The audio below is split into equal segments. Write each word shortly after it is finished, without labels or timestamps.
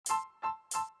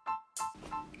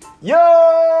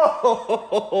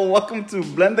Yo! Welcome to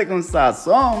Blende con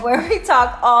Sazon. Where we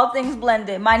talk all things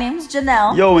blended. My name's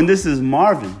Janelle. Yo, and this is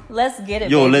Marvin. Let's get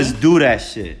it, Yo, baby. let's do that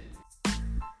shit.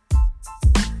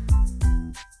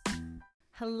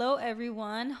 Hello,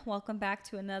 everyone. Welcome back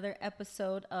to another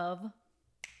episode of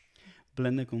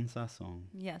Blende con Sazon.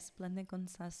 Yes, Blended con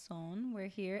Sazon. We're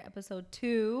here, episode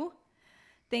 2.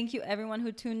 Thank you, everyone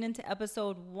who tuned into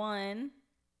episode 1.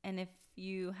 And if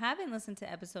you haven't listened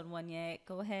to episode 1 yet,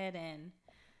 go ahead and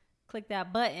click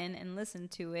that button and listen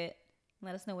to it.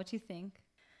 Let us know what you think.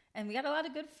 And we got a lot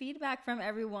of good feedback from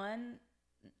everyone.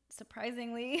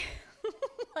 Surprisingly,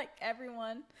 like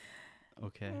everyone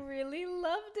really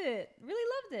loved it.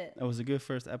 That was a good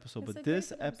first episode. It's But a great this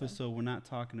first episode, we're not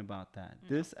talking about that.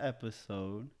 No. This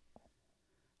episode,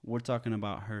 we're talking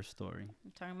about her story.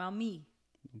 I'm talking about me.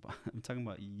 I'm talking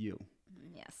about you.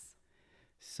 Yes.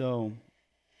 So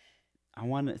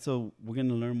we're going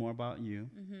to learn more about you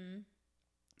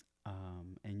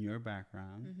and your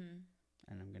background.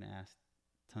 And I'm going to ask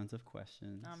tons of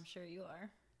questions. I'm sure you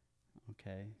are.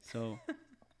 Okay. So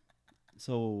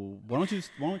why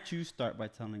don't you start by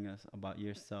telling us about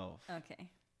yourself? Okay.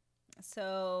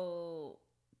 So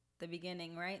the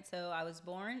beginning, right? So I was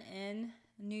born in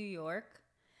New York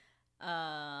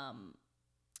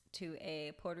to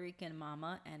a Puerto Rican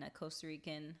mama and a Costa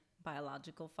Rican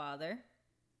biological father.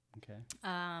 Okay.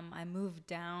 I moved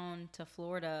down to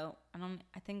Florida.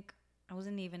 I think I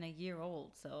wasn't even a year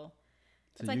old. So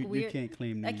it's like weird. You can't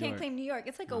claim New York. I can't claim New York.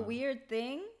 It's like a weird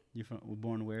thing. Were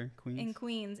born where? Queens?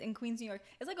 In Queens, New York.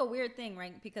 It's like a weird thing,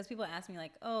 right? Because people ask me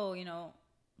like, oh,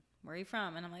 where are you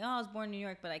from? And I'm like, oh, I was born in New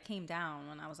York, but I came down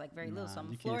when I was like very little. So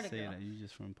I'm a Florida girl. You can't say that. You're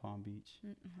just from Palm Beach.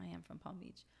 I am from Palm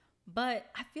Beach. But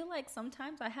I feel like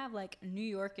sometimes I have like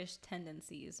New Yorkish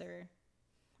tendencies, or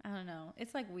I don't know.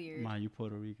 It's like weird. Ma, you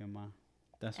Puerto Rican, ma.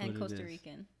 That's what it is. And Costa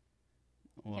Rican.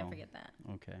 Well, can't forget that.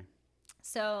 Okay.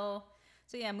 So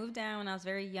yeah, I moved down when I was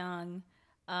very young.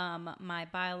 My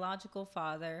biological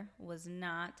father was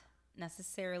not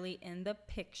necessarily in the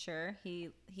picture.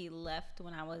 He left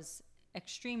when I was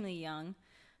extremely young.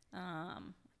 I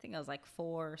think I was like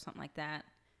 4 or something like that.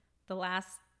 The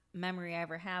last memory I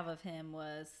ever have of him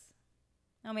was,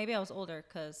 maybe I was older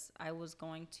because I was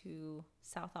going to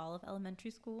South Olive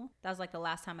Elementary School. That was like the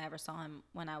last time I ever saw him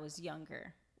when I was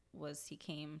younger. Was he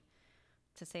came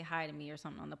to say hi to me or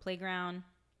something on the playground.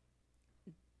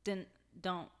 Don't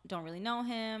really know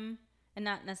him, and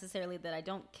not necessarily that I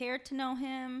don't care to know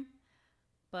him,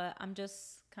 but I'm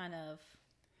just kind of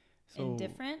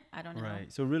indifferent. I don't know.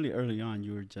 Right. So really early on,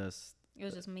 you were just. It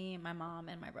was just me, my mom,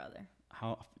 and my brother.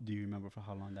 How do you remember for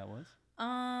how long that was?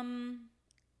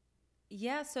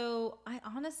 Yeah. So I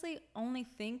honestly only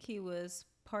think he was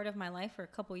part of my life for a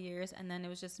couple years, and then it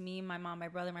was just me, my mom, my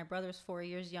brother. My brother's 4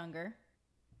 years younger.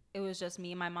 It was just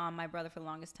me, my mom, my brother for the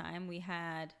longest time. We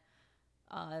had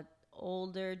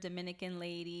older Dominican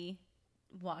lady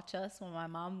watch us when my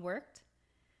mom worked.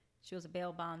 She was a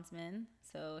bail bondsman,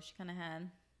 so she kind of had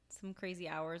some crazy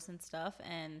hours and stuff.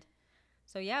 And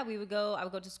so yeah, I would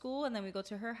go to school, and then we go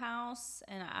to her house,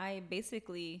 and I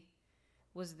basically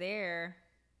was there,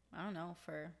 I don't know,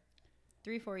 for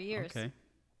 3-4 years. Okay.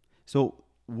 So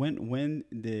when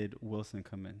did Wilson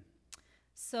come in?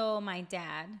 So my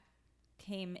dad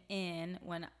came in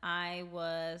when I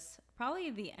was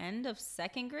probably the end of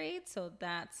 2nd grade, so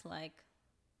that's like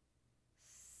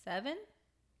 7,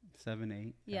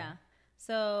 8. Yeah.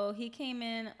 So he came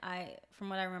in, from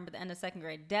what I remember, the end of 2nd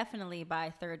grade, definitely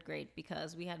by 3rd grade,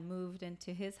 because we had moved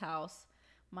into his house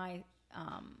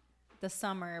the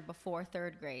summer before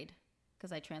 3rd grade,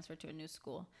 because I transferred to a new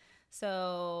school.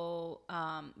 So,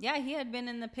 he had been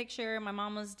in the picture. My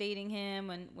mom was dating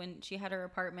him when she had her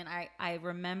apartment. I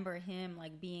remember him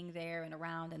like being there and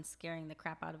around and scaring the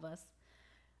crap out of us.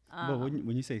 But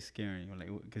when you say scaring, like,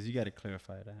 because you got to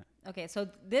clarify that. Okay, so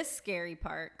this scary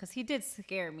part, because he did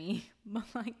scare me, but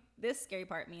like this scary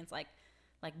part means like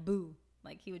boo,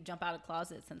 like he would jump out of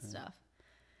closets and stuff.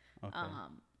 Okay.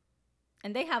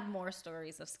 And they have more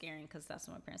stories of scaring because that's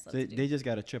what my parents love to do. They just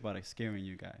got a trip out of scaring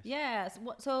you guys. Yes.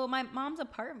 So my mom's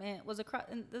apartment was across,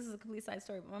 and this is a complete side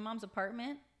story, but my mom's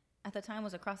apartment at the time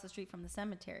was across the street from the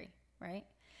cemetery, right?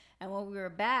 And when we were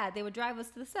bad, they would drive us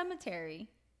to the cemetery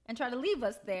and try to leave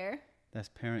us there. That's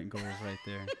parent goals right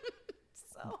there.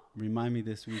 So remind me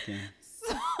this weekend.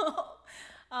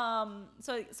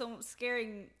 So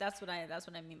scaring, that's what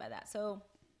I mean by that. So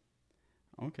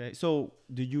okay. So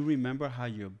do you remember how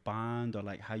your bond, or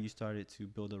like how you started to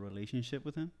build a relationship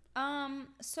with him?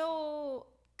 So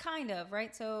kind of,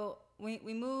 right? So we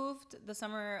moved the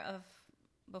summer of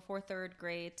before 3rd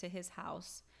grade to his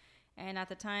house. And at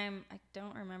the time, I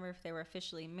don't remember if they were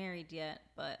officially married yet,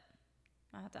 but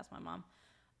I have to ask my mom.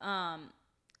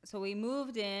 So we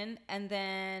moved in, and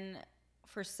then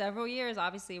for several years,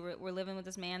 obviously, we're living with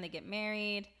this man. They get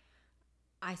married.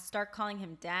 I start calling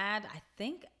him dad, I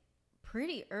think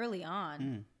pretty early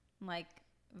on, like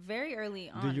very early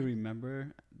on. Do you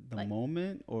remember the Like-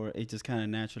 moment, or it just kind of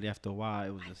naturally after a while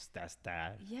it was just that's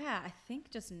dad? Yeah, I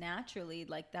think just naturally,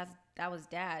 like that was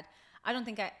dad. I don't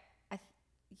think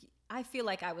I feel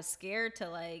like I was scared to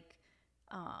like,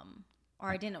 or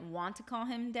I didn't want to call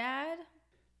him dad.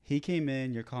 He came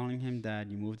in, you're calling him dad,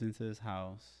 you moved into his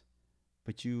house,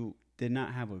 but you did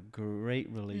not have a great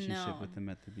relationship No. with him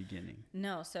at the beginning.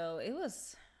 No, so it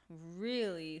was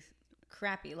really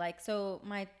crappy. Like, so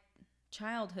my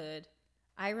childhood,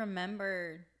 I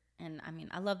remember, and I mean,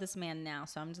 I love this man now,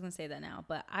 so I'm just gonna say that now,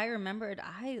 but I remembered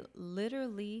I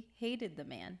literally hated the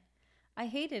man. I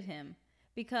hated him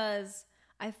because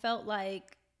I felt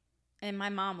like, and my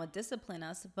mom would discipline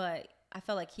us, but I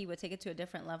felt like he would take it to a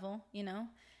different level, you know?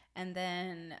 And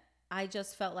then I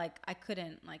just felt like I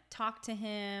couldn't like talk to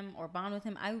him or bond with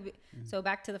him. So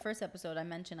back to the first episode I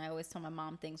mentioned, I always tell my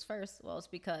mom things first. Well, it's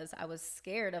because I was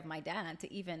scared of my dad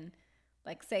to even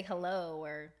like say hello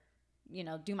or, you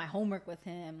know, do my homework with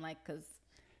him. Like, cause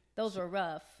those were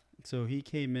rough. So he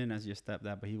came in as your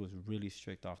stepdad, but he was really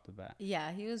strict off the bat.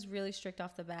 Yeah, he was really strict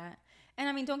off the bat. And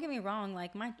I mean, don't get me wrong,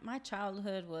 like my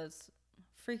childhood was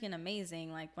freaking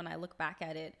amazing. Like when I look back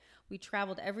at it, we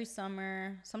traveled every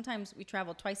summer. Sometimes we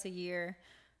traveled twice a year.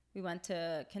 We went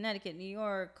to Connecticut, New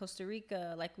York, Costa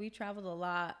Rica. Like we traveled a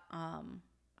lot.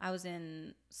 I was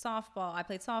in softball. I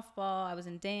played softball. I was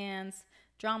in dance,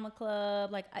 drama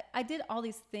club. Like I did all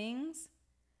these things,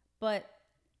 but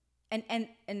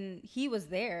and he was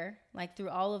there like through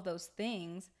all of those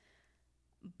things,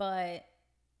 but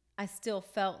I still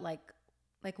felt like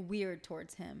weird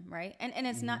towards him, right? And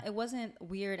it's not, it wasn't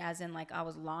weird as in like I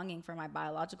was longing for my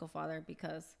biological father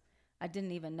because I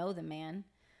didn't even know the man.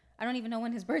 I don't even know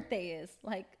when his birthday is.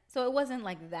 Like, so it wasn't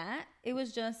like that. It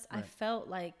was just Right.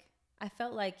 I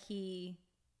felt like he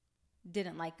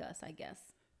didn't like us, I guess.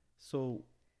 So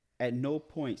at no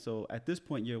point, so at this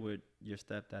point you're with your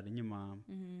stepdad and your mom.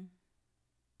 Mm-hmm.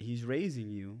 He's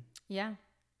raising you. Yeah.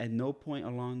 At no point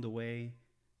along the way,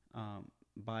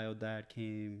 bio dad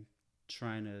came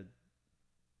trying to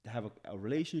have a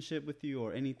relationship with you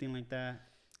or anything like that.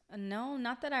 No,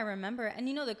 not that I remember. And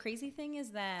you know, the crazy thing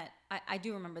is that I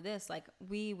do remember this. Like,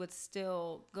 we would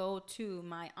still go to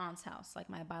my aunt's house, like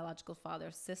my biological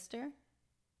father's sister.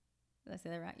 Did I say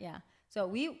that right? Yeah.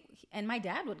 So and my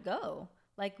dad would go.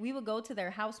 Like, we would go to their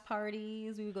house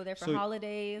parties. We would go there for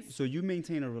holidays. So you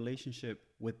maintain a relationship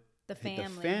with The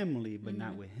family. family, but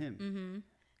not with him. Mm-hmm.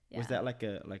 Yeah. Was that like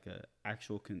a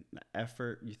actual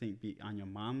effort you think be on your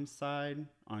mom's side,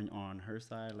 on her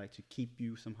side, like to keep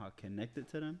you somehow connected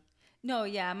to them? No,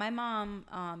 yeah, my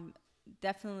mom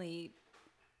definitely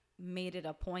made it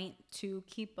a point to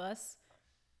keep us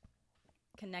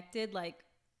connected, like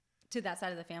to that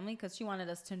side of the family, because she wanted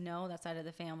us to know that side of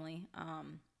the family.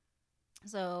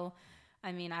 So,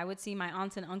 I mean, I would see my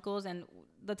aunts and uncles, and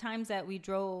the times that we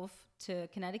drove to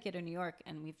Connecticut or New York,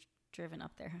 and we've driven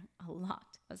up there a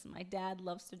lot because my dad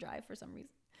loves to drive for some reason.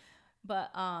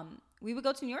 But we would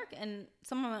go to New York, and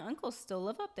some of my uncles still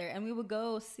live up there, and we would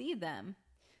go see them.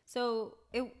 So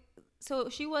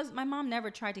my mom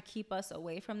never tried to keep us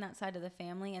away from that side of the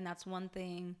family, and that's one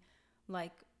thing,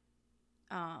 like,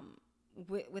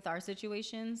 with our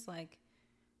situations. Like,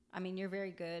 I mean, you're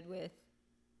very good with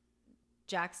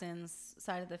Jackson's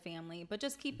side of the family, but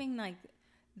just keeping like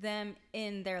them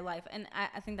in their life, and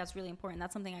I think that's really important.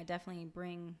 That's something I definitely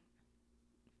bring,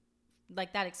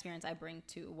 like that experience I bring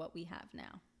to what we have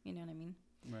now. You know what I mean?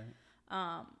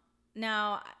 Right.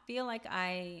 Now I feel like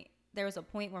there was a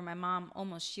point where my mom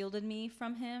almost shielded me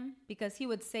from him because he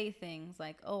would say things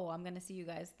like, "Oh, I'm gonna see you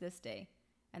guys this day,"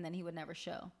 and then he would never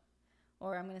show,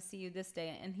 or "I'm gonna see you this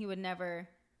day," and he would never.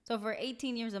 So for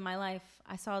 18 years of my life,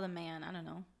 I saw the man, I don't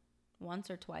know,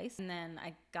 once or twice, and then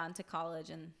I got into college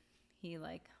and he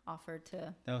like offered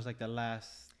to. That was like the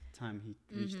last time he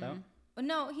reached out? But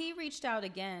no, he reached out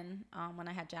again when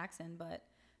I had Jackson, but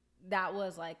that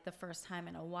was like the first time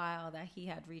in a while that he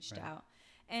had reached out.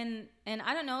 And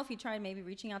I don't know if he tried maybe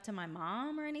reaching out to my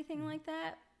mom or anything like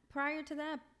that prior to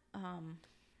that.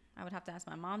 I would have to ask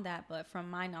my mom that, but from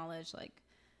my knowledge, like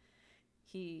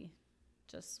he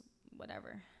just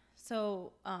whatever.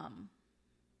 So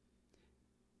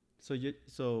So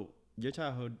your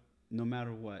childhood, no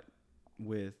matter what,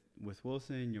 with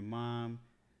Wilson, your mom,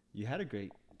 you had a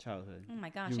great childhood. oh my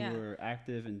gosh, You yeah. were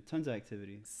active in tons of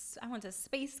activities. I went to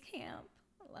space camp.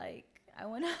 Like I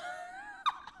went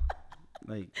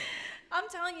Like, I'm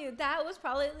telling you, that was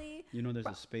probably. you know, there's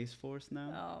a space force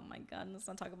now. Oh my God, let's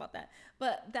not talk about that.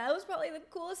 But that was probably the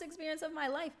coolest experience of my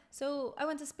life. So I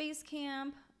went to space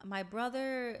camp. My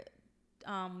brother,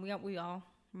 we all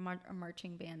are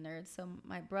marching band nerds. So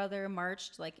my brother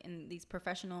marched like in these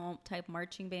professional type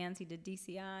marching bands. He did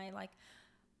DCI. Like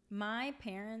my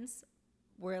parents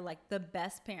were like the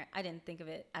best parent. I didn't think of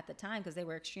it at the time because they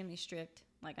were extremely strict.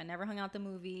 Like I never hung out at the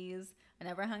movies. I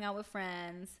never hung out with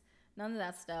friends. None of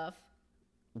that stuff.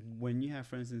 When you have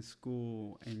friends in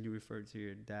school and you refer to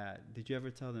your dad, did you ever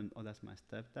tell them, "Oh, that's my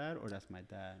stepdad," or "That's my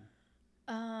dad"?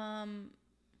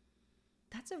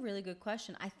 That's a really good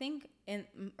question. I think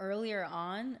earlier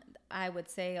on, I would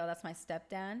say, "Oh, that's my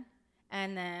stepdad,"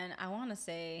 and then I want to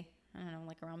say, I don't know,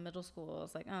 like around middle school, I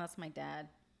was like, "Oh, that's my dad.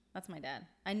 That's my dad."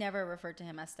 I never referred to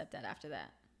him as stepdad after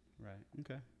that. Right.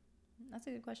 Okay. That's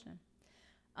a good question.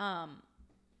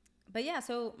 But yeah,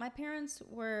 so my parents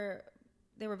were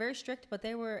very strict, but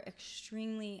they were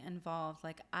extremely involved.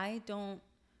 Like so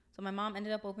my mom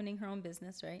ended up opening her own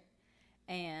business, right?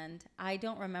 And I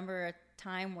don't remember a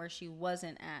time where she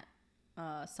wasn't at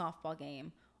a softball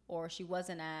game or she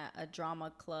wasn't at a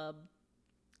drama club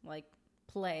like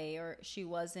play, or she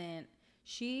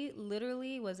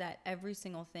literally was at every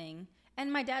single thing.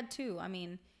 And my dad too. I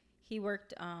mean, he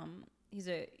worked he's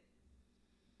a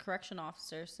correction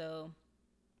officer, so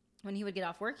when he would get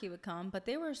off work he would come, but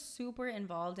they were super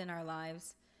involved in our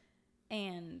lives.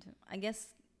 And I guess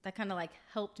that kind of like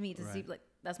helped me to see like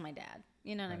that's my dad.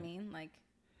 You know what I mean? Like,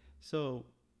 so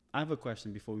I have a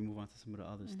question before we move on to some of the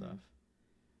other stuff.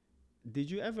 Did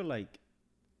you ever like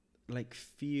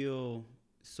feel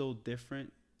so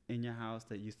different in your house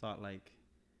that you thought like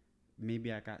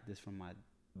maybe I got this from my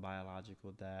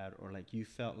biological dad, or like you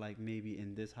felt like maybe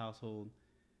in this household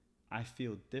I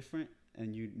feel different,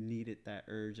 and you needed that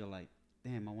urge of like,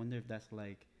 damn, I wonder if that's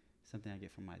like something I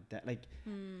get from my dad? Like,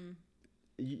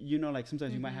 you know, like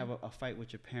sometimes you might have a fight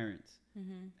with your parents,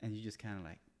 and you just kind of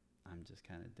like, I'm just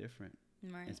kind of different.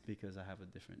 right. It's because I have a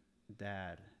different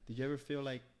dad. Did you ever feel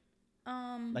like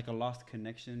a lost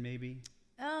connection maybe?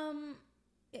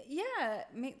 Yeah,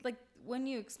 like when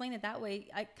you explain it that way,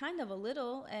 I kind of a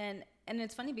little. And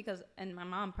it's funny because, and my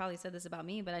mom probably said this about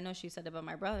me, but I know she said about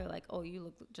my brother, like, oh, you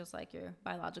look just like your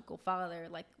biological father,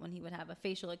 like when he would have a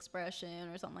facial expression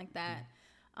or something like that.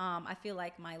 I feel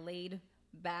like my laid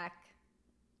back,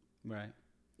 Right.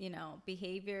 you know,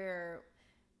 behavior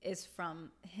is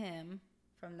from him,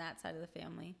 from that side of the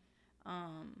family.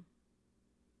 And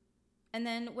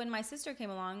then when my sister came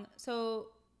along,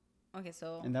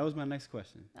 And that was my next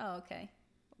question. Oh, okay.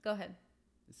 Go ahead.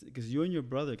 Because you and your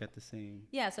brother got the same.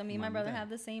 Yeah, so me and my mom and brother dad. have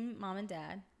the same mom and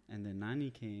dad. And then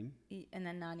Nani came, And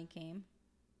then Nani came.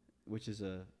 which is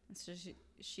a. So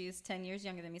she's 10 years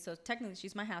younger than me. So technically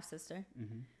she's my half sister.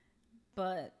 Mm-hmm.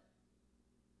 But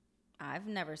I've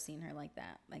never seen her like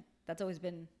that. Like that's always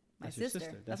been my That's your sister.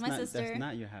 sister. That's my sister. That's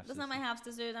not your half That's sister. not my half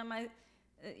sister. That's my,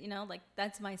 you know, like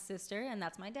that's my sister and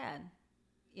that's my dad.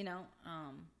 You know,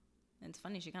 and it's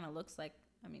funny. She kind of looks like.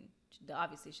 I mean,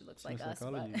 obviously she looks like us.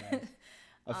 all but of you guys.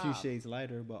 A few shades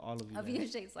lighter, but all of you. A few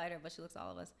shades lighter, but she looks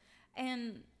all of us.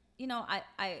 And you know,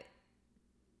 I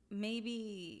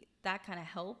maybe that kind of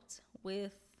helped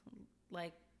with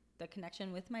like the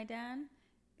connection with my dad,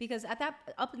 because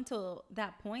up until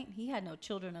that point he had no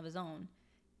children of his own.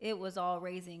 It was all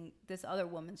raising this other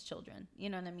woman's children.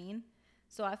 You know what I mean?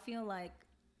 So I feel like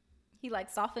he like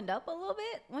softened up a little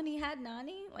bit when he had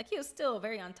Nani. Like he was still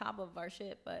very on top of our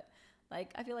shit, but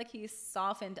like I feel like he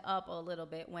softened up a little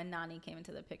bit when Nani came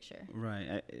into the picture.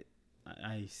 Right.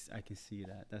 I can see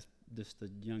that. That's just the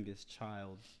youngest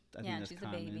child. I think that's she's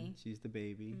common. the baby. She's the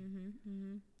baby.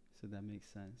 Mm-hmm. So that makes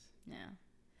sense. Yeah,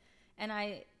 and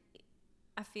I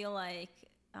feel like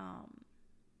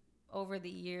over the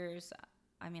years,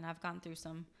 I mean, I've gone through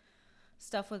some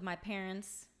stuff with my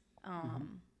parents.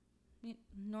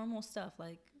 Normal stuff.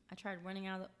 Like I tried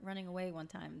running away one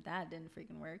time. That didn't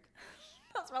freaking work.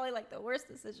 That's probably like the worst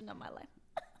decision of my life.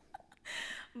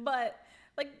 But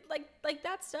like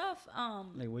that stuff.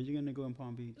 Like, where you gonna go in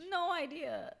Palm Beach? No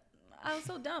idea. I was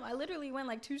so dumb. I literally went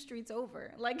like 2 streets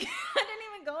over. Like I didn't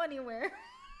even go anywhere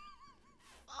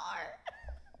far.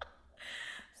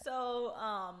 So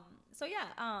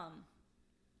yeah.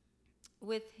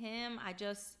 With him, I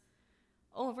just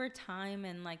over time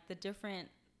and like the different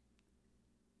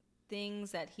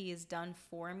things that he has done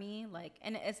for me, like,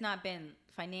 and it's not been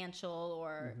financial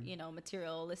or you know,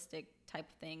 materialistic type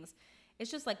things. It's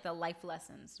just like the life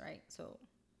lessons, right? So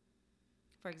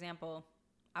for example,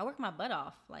 I work my butt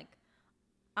off. Like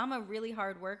I'm a really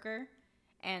hard worker,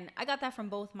 and I got that from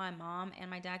both my mom and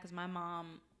my dad, because my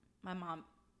mom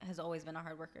has always been a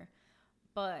hard worker.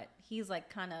 but he's like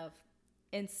kind of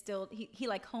instilled, he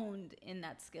like honed in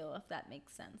that skill, if that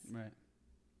makes sense. Right.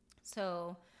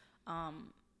 So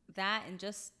that, and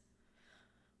just,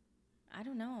 I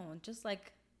don't know, just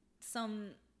like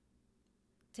some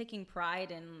taking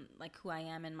pride in like who I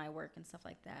am in my work and stuff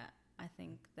like that. I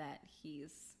think that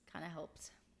he's kind of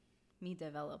helped me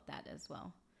develop that as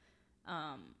well.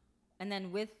 And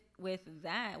then with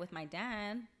that, with my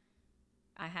dad,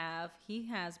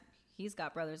 he's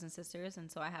got brothers and sisters,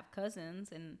 and so I have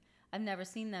cousins, and I've never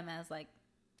seen them as like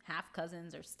half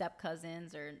cousins or step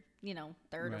cousins or, you know,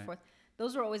 third or fourth.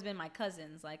 Those have always been my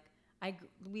cousins. Like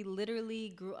we literally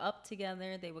grew up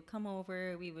together. They would come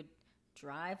over. We would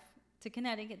drive to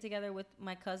Connecticut together with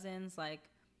my cousins. Like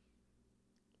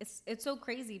it's so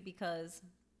crazy because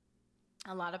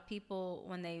a lot of people,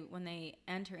 when they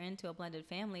enter into a blended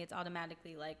family, it's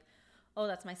automatically like, oh,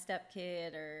 that's my step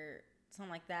kid or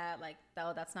something like that. Like,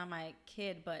 oh, that's not my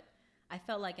kid. But I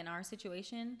felt like in our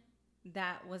situation,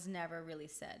 that was never really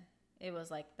said. It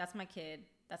was like, that's my kid,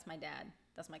 that's my dad,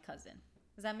 that's my cousin.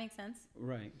 Does that make sense?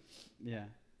 Right. Yeah.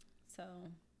 So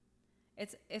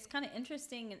it's kind of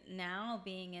interesting now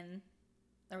being in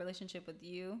a relationship with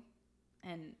you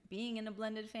and being in a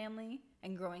blended family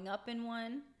and growing up in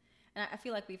one. And I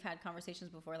feel like we've had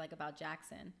conversations before, like about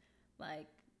Jackson, like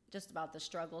just about the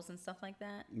struggles and stuff like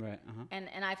that. Right. Uh-huh.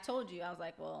 And I've told you, I was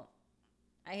like, well,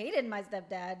 I hated my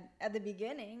stepdad at the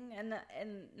beginning, and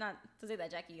not to say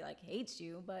that Jackie like hates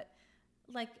you, but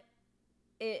like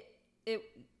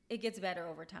it gets better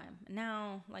over time.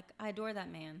 Now, like, I adore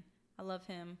that man. I love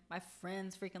him. My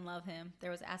friends freaking love him.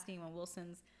 There was asking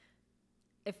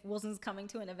if Wilson's coming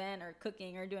to an event or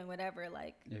cooking or doing whatever,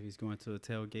 like if he's going to a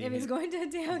tailgate. If he's going to a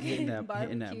tailgate, hitting that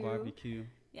barbecue.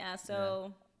 Yeah,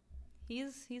 so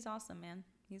he's awesome, man.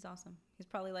 He's awesome. He's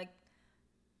probably like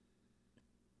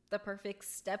the perfect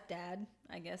stepdad,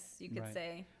 I guess you could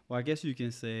say. Well, I guess you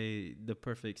can say the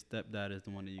perfect stepdad is the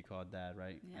one that you call dad,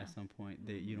 right? Yeah. At some point,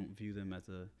 that you don't view them as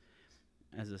a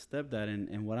stepdad.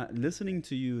 And what listening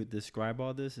to you describe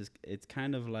all this it's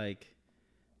kind of like,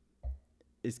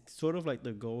 it's sort of like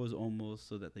the goal is almost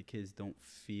so that the kids don't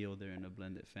feel they're in a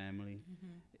blended family.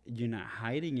 Mm-hmm. You're not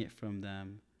hiding it from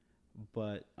them,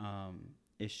 but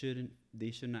they should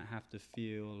not have to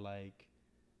feel like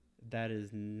that is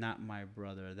not my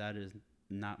brother, that is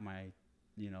not my,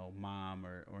 you know, mom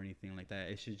or anything like that.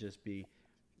 It should just be,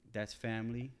 that's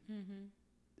family,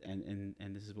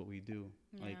 and this is what we do.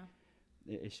 Yeah. Like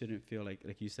it shouldn't feel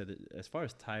like you said, as far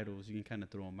as titles, you can kind of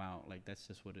throw them out. Like that's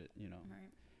just what it, you know. Right.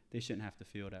 They shouldn't have to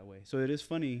feel that way. So it is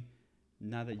funny,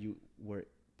 now that you were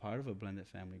part of a blended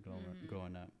family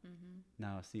growing up,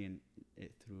 now seeing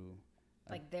it through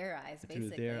like their eyes, basically.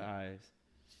 Through their eyes.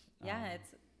 Yeah,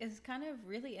 it's kind of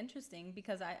really interesting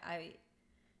because I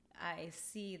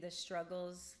see the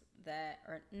struggles that,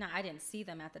 or no, I didn't see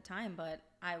them at the time, but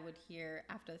I would hear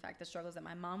after the fact the struggles that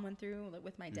my mom went through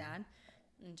with my dad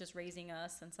and just raising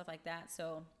us and stuff like that.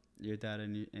 So your dad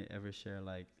ever share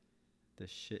like the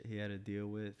shit he had to deal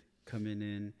with coming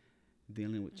in,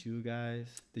 dealing with you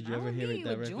guys? Did you ever hear it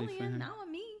directly from him? Not with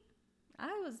me.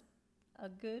 I was a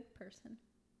good person.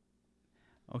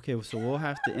 Okay, so we'll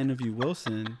have to interview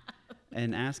Wilson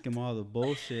and ask him all the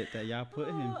bullshit that y'all put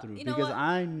him through, because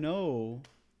I know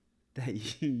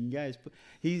that you guys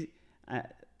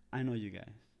I know you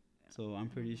guys, so I'm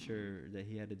pretty sure that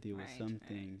he had to deal with some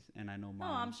things, and I know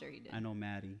Mom. Oh, I'm sure he did. I know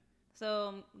Maddie.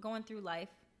 So going through life,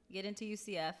 get into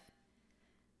UCF,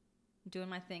 doing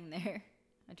my thing there.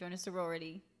 I joined a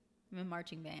sorority. I'm in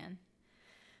marching band.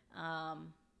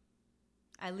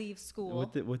 I leave school.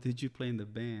 What did you play in the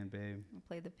band, babe? I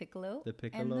played the piccolo. The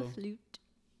piccolo. And the flute.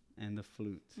 And the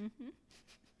flute. Mm-hmm.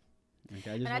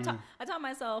 Okay, I taught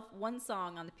myself one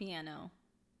song on the piano.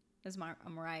 It's a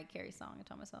Mariah Carey song. I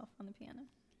taught myself on the piano.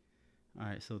 All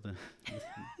right, so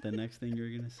the next thing you're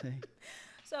gonna say.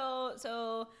 So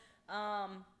I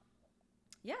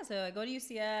go to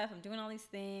UCF. I'm doing all these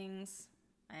things.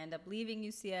 I end up leaving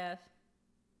UCF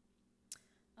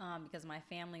because my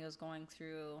family was going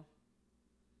through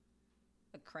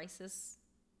a crisis,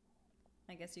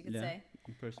 I guess you could say.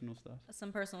 Personal stuff.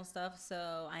 Some personal stuff.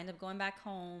 So I end up going back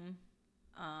home,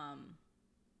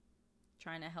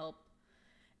 trying to help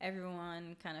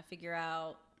everyone kind of figure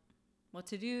out what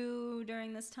to do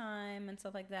during this time and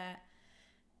stuff like that.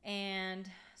 And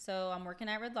so I'm working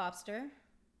at Red Lobster,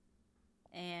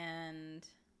 and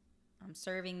I'm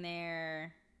serving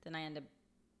there. Then I end up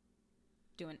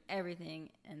doing everything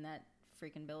in that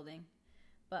freaking building.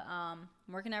 But I'm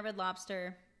working at Red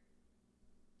Lobster.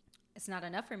 It's not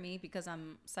enough for me because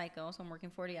I'm psycho, so I'm working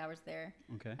 40 hours there.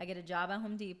 Okay. I get a job at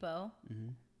Home Depot,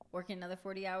 working another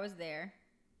 40 hours there.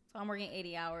 So I'm working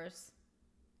 80 hours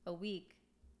a week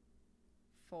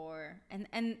for,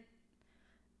 and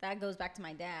that goes back to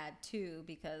my dad too,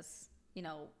 because you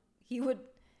know he would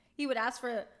ask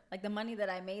for like the money that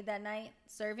I made that night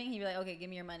serving. He'd be like, okay, give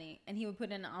me your money, and he would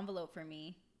put in an envelope for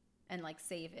me and like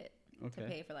save it to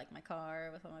pay for like my car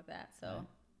or something like that. So right.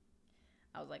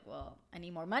 I was like, well, I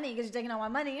need more money because you're taking all my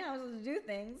money. I was supposed to do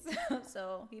things.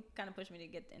 So he kind of pushed me to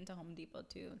get into Home Depot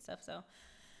too and stuff. So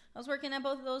I was working at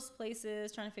both of those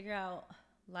places, trying to figure out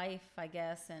life, I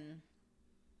guess, and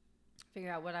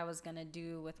figure out what I was going to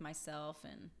do with myself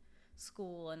and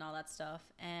school and all that stuff.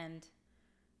 And,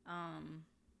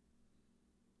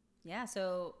 yeah,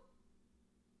 so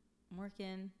I'm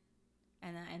working,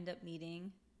 and I end up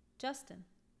meeting Justin.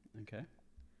 Okay.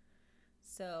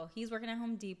 So he's working at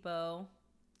Home Depot,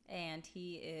 and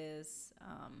he is,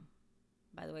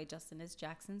 by the way, Justin is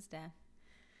Jackson's dad.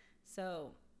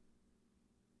 So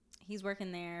he's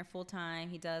working there full time.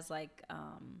 He does like,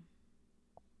 what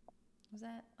was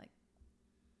that? Like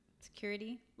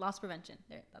security, loss prevention.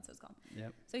 There, that's what it's called.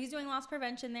 Yep. So he's doing loss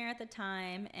prevention there at the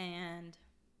time, and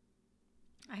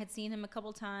I had seen him a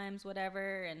couple times,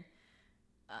 whatever. And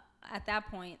at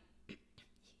that point,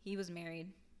 he was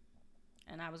married,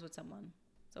 and I was with someone.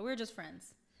 So we were just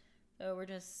friends. So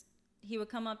he would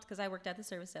come up, because I worked at the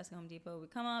service desk at Home Depot.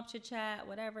 We'd come up, chit chat,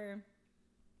 whatever,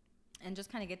 and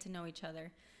just kind of get to know each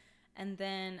other. And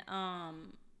then,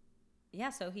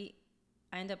 so I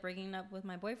end up breaking up with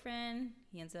my boyfriend.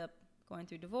 He ends up going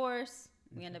through divorce.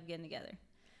 We end up getting together.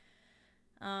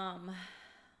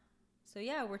 So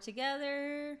yeah, we're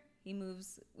together. We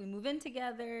move in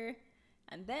together.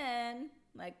 And then,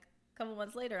 like a couple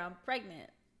months later, I'm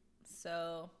pregnant.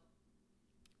 So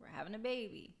we're having a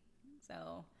baby.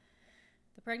 So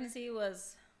the pregnancy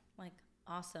was like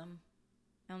awesome.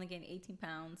 I only gained 18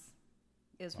 pounds.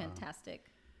 It was fantastic.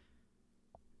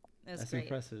 It was That's great.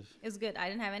 Impressive. It was good. I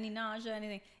didn't have any nausea,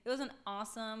 anything. It was an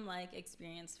awesome like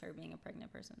experience for being a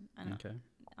pregnant person. I don't know. Okay.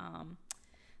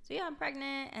 So yeah, I'm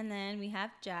pregnant, and then we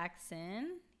have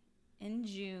Jackson in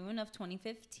June of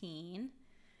 2015.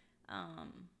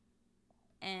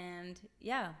 And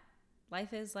yeah,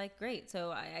 life is like great.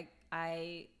 So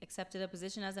I accepted a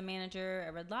position as a manager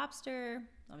at Red Lobster.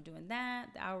 I'm doing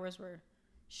that. The hours were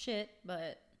shit, but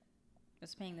it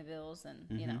was paying the bills, and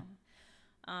you know.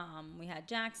 We had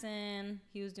Jackson.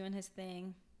 He was doing his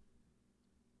thing.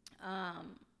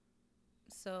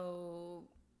 So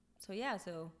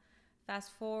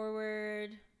fast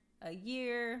forward a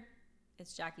year.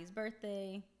 It's Jackie's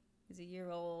birthday. He's a year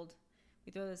old.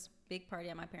 We throw this big party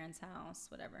at my parents' house,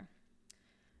 whatever.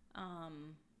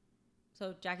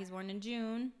 So Jackie's born in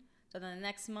June. So then the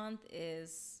next month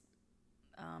is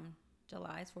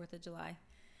July. It's 4th of July.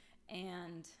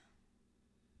 And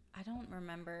I don't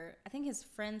remember. I think his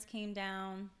friends came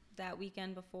down that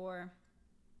weekend before.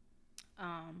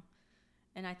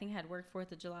 And I think had worked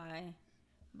 4th of July.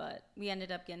 But we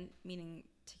ended up meeting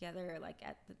together like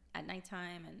at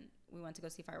nighttime, and we went to go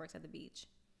see fireworks at the beach.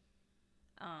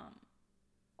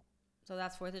 So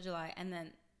that's 4th of July. And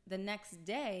then the next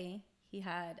day, he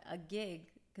had a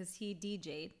gig because he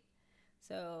DJ'd.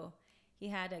 So he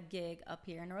had a gig up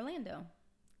here in Orlando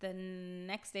the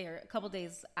next day or a couple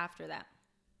days after that.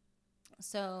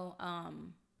 So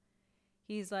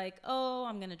he's like, oh,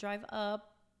 I'm going to drive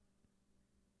up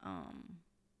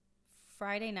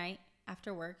Friday night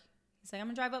after work. He's like, I'm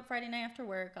going to drive up Friday night after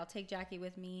work. I'll take Jackie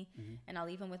with me, and I'll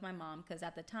leave him with my mom, because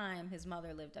at the time, his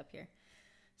mother lived up here.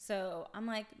 So I'm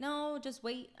like, no, just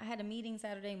wait. I had a meeting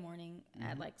Saturday morning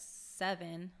at like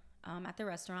 7 at the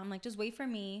restaurant. I'm like, just wait for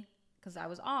me, because I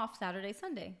was off Saturday,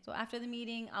 Sunday. So after the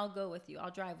meeting, I'll go with you.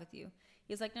 I'll drive with you.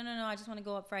 He's like, no, I just want to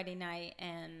go up Friday night,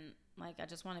 and like, I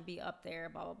just want to be up there,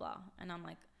 blah, blah, blah. And I'm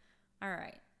like, all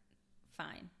right,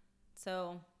 fine.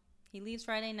 So he leaves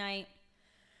Friday night,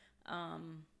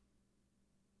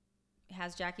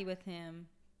 has Jackie with him,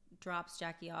 drops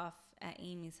Jackie off at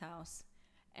Amy's house.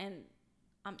 And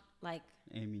I'm like...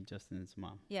 Amy, Justin's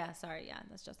mom. Yeah, sorry. Yeah,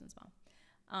 that's Justin's mom.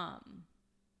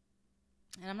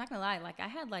 And I'm not going to lie. Like, I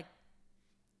had, like,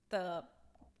 the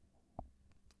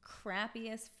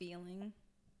crappiest feeling.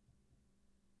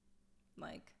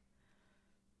 Like,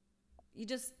 you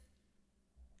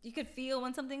could feel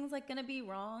when something's, like, going to be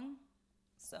wrong.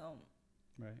 So...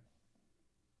 Right.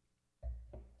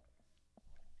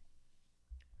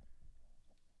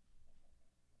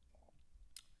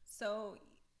 So,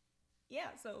 yeah,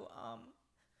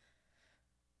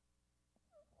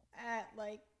 at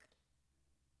like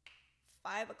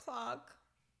 5:00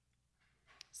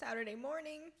 Saturday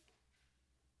morning,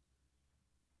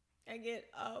 I get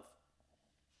a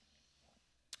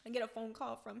phone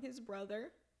call from his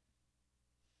brother,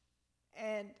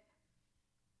 and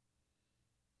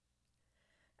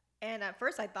And at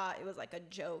first I thought it was like a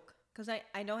joke because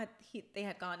I know they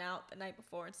had gone out the night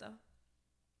before and stuff.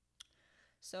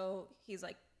 So he's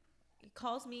like, he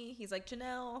calls me. He's like,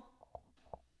 Janelle,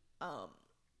 um,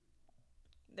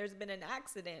 there's been an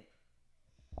accident.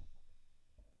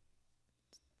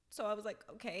 So I was like,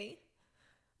 okay.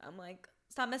 I'm like,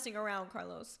 stop messing around,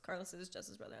 Carlos. Carlos is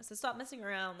Justin's brother. I said, stop messing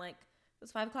around. Like, it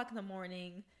was 5:00 in the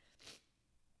morning.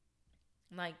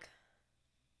 Like,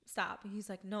 stop. He's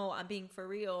like, no, I'm being for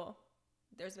real.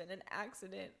 There's been an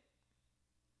accident.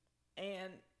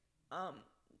 And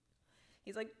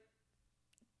he's like,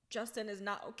 Justin is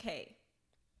not okay.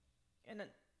 And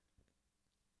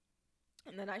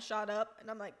then I shot up and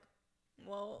I'm like,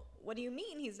 well, what do you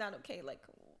mean he's not okay? Like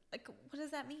what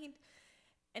does that mean?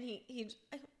 And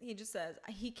he just says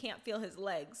he can't feel his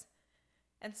legs.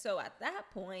 And so at that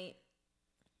point,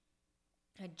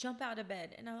 I jump out of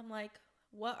bed and I'm like,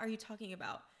 what are you talking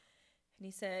about? And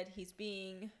he said he's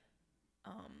being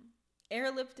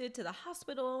airlifted to the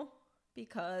hospital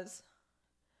because,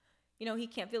 you know, he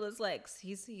can't feel his legs.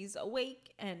 He's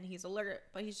awake and he's alert,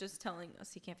 but he's just telling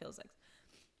us he can't feel his legs.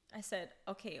 I said,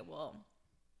 okay, well,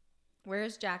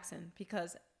 where's Jackson?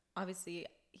 Because obviously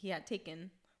he had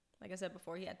taken, like I said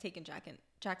before, he had taken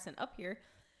Jackson up here.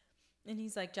 And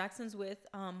he's like, Jackson's with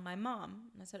my mom.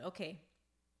 And I said, okay.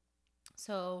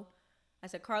 So I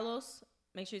said, Carlos,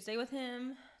 make sure you stay with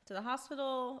him to the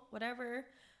hospital, whatever.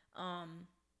 I'm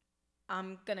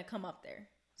going to come up there.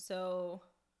 So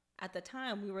at the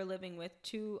time, we were living with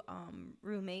two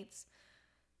roommates.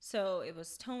 So it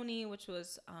was Tony, which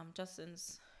was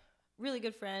Justin's really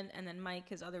good friend, and then Mike,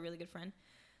 his other really good friend.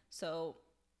 So,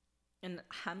 and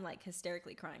I'm like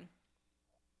hysterically crying.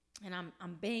 And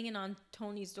I'm banging on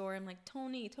Tony's door. I'm like,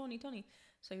 Tony.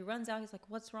 So he runs out. He's like,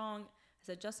 what's wrong? I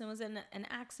said, Justin was in an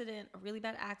accident, a really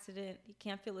bad accident. He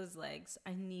can't feel his legs.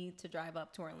 I need to drive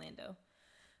up to Orlando.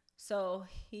 So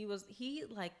he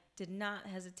like did not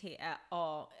hesitate at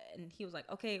all. And he was like,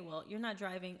 okay, well, you're not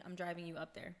driving. I'm driving you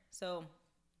up there. So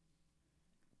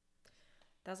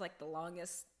that's like the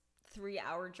longest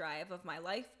 3-hour drive of my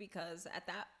life, because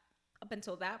up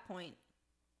until that point,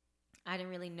 I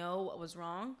didn't really know what was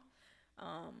wrong.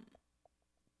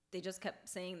 They just kept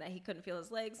saying that he couldn't feel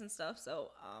his legs and stuff.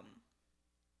 So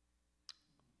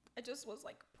I just was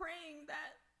like praying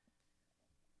that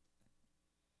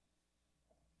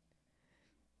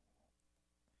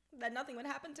nothing would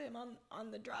happen to him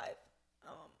on the drive.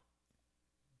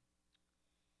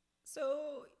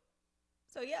 So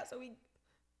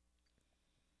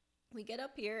we get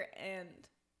up here and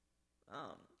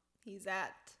he's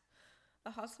at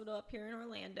the hospital up here in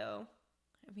Orlando,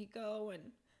 and we go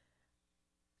and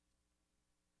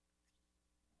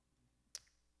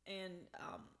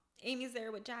Amy's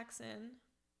there with Jackson,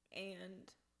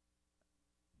 and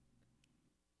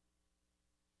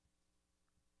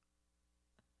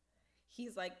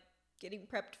he's like getting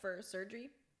prepped for surgery.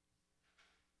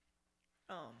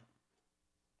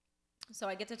 So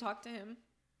I get to talk to him.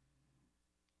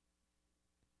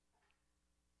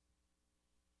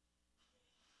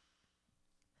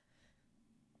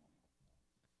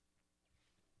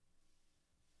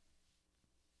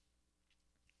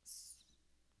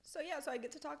 So I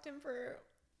get to talk to him for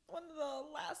one of the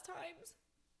last times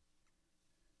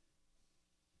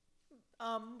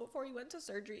before he went to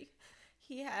surgery.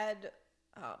 He had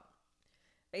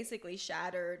basically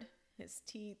shattered his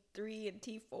T3 and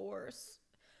T4,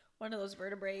 one of those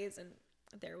vertebrae, and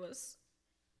there was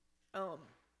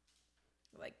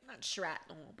like not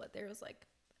shrapnel, but there was like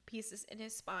pieces in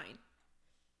his spine,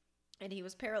 and he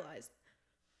was paralyzed.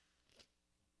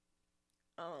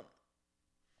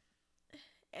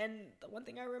 And the one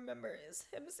thing I remember is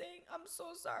him saying, I'm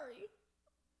so sorry.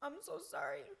 I'm so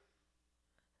sorry.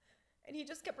 And he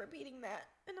just kept repeating that.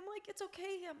 And I'm like, it's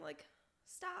okay. I'm like,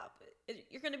 stop.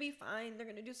 You're going to be fine. They're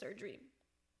going to do surgery.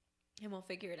 And we'll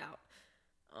figure it out.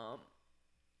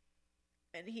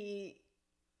 And they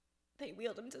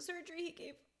wheeled him to surgery. He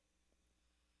gave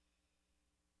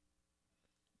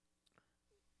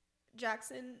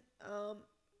Jackson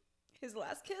his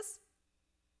last kiss.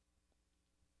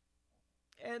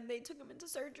 And they took him into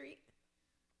surgery.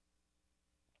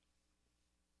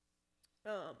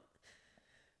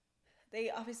 They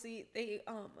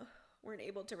weren't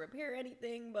able to repair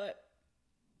anything, but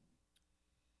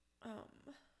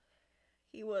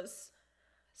he was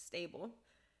stable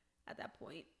at that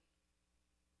point.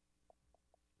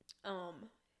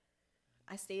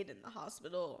 I stayed in the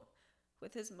hospital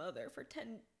with his mother for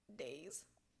 10 days.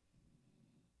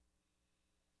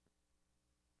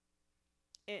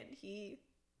 And he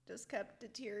just kept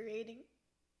deteriorating.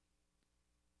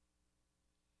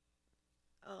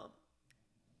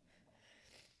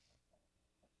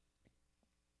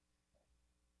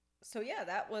 So yeah,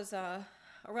 that was a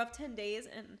rough 10 days,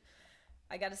 and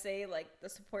I gotta say, like, the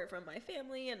support from my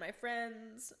family and my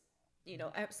friends, you know,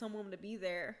 I have someone to be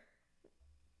there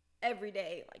every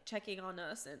day, like checking on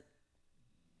us. And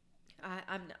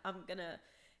I'm gonna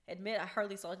admit I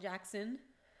hardly saw Jackson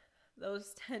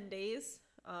those 10 days.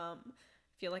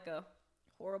 Feel like a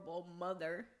horrible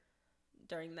mother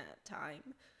during that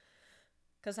time,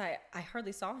 because I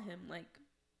hardly saw him. Like,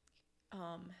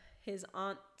 his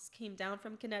aunts came down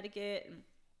from Connecticut, and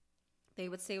they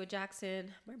would stay with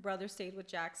Jackson. My brother stayed with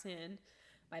Jackson.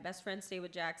 My best friend stayed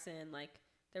with Jackson. Like,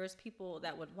 there was people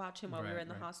that would watch him while we were in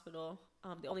the hospital.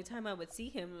 The only time I would see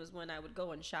him was when I would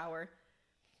go and shower.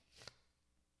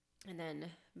 And then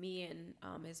me and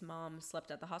his mom slept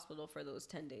at the hospital for those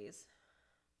 10 days.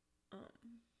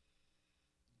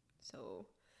 So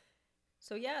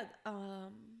yeah,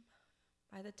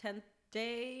 by the 10th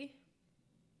day,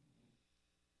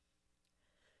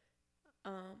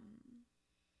 I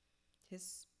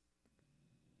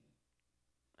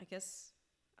guess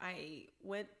I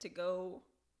went to go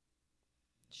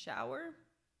shower.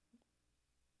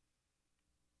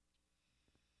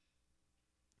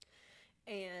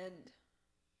 And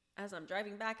as I'm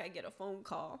driving back, I get a phone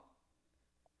call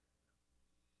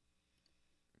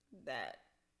that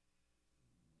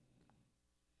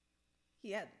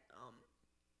he had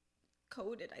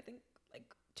coded, I think, like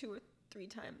 2 or 3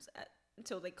 times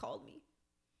until they called me.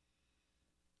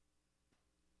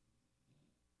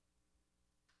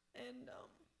 And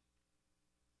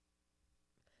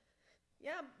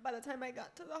yeah, by the time I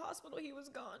got to the hospital, he was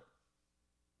gone.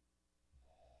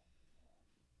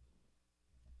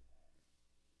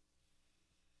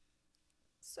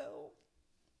 So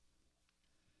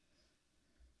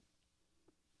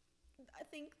I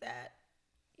think that,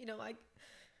 you know,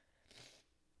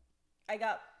 I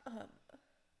got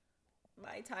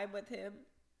my time with him,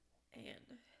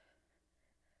 and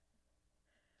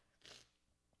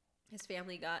his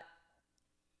family got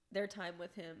their time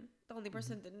with him. The only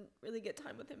person that didn't really get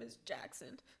time with him is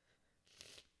Jackson.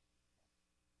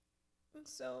 And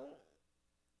so,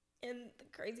 and the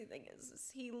crazy thing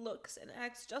is he looks and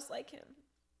acts just like him.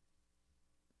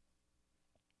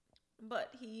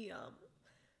 But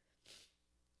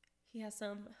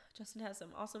Justin has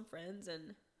some awesome friends,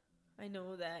 and I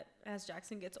know that as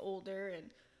Jackson gets older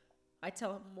and I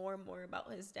tell him more and more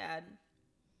about his dad,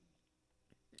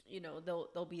 you know,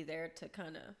 they'll be there to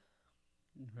kind of,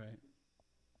 right,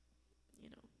 you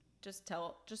know, just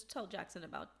tell Jackson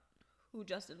about who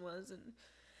Justin was, and,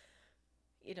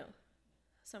 you know,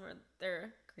 some of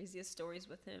their craziest stories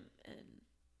with him. And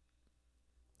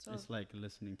so it's like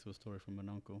listening to a story from an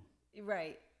uncle.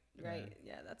 Right.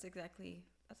 Yeah, that's exactly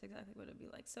what it'd be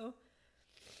like.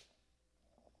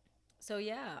 So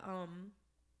yeah,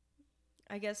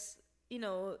 I guess, you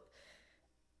know,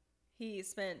 he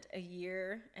spent a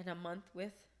year and a month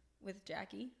with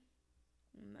Jackie,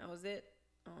 and that was it.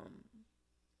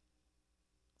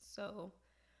 So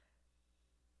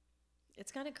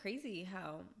it's kind of crazy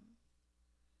how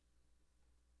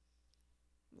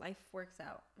life works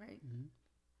out, right? Mm-hmm.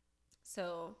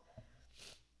 So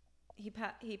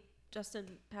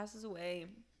Justin passes away,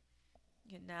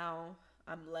 and now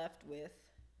I'm left with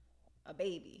a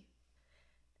baby.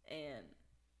 And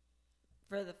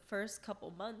for the first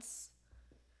couple months,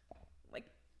 like,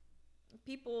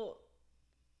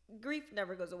 grief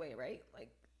never goes away, right?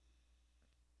 Like,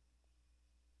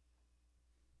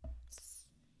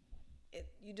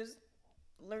 you just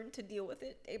learn to deal with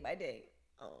it day by day.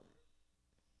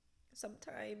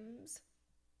 Sometimes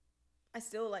I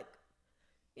still, like,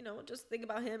 you know, just think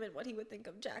about him and what he would think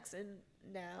of Jackson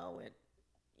now, and,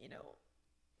 you know,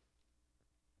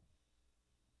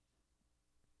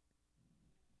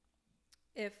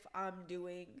 if I'm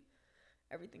doing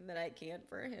everything that I can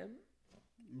for him.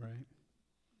 Right.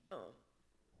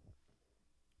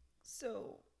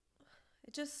 So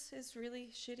it just is really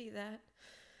shitty that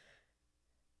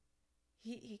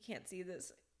he can't see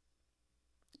this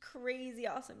crazy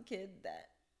awesome kid that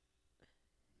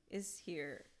is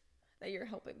here, that you're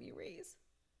helping me raise.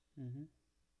 Mm-hmm.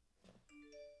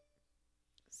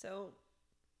 So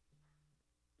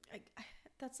I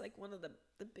that's like one of the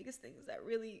biggest things that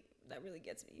really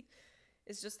gets me,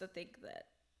 is just to think that,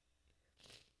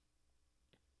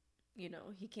 you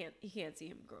know, he can't see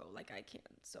him grow like I can.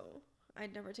 So I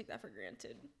never take that for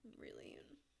granted, really. And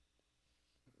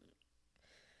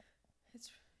it's,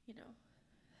 you know,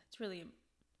 it's really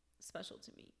special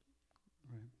to me.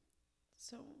 Right.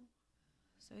 So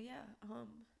yeah.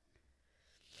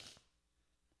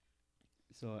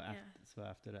 So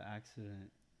after the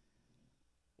accident,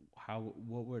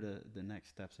 what were the next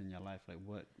steps in your life? Like,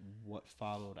 what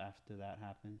followed after that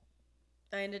happened?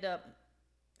 I ended up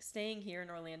staying here in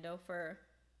Orlando for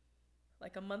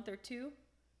like a month or two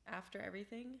after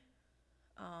everything,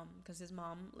 because his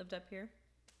mom lived up here.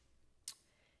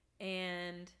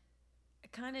 And I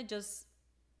kind of just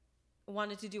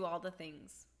wanted to do all the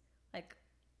things. Like,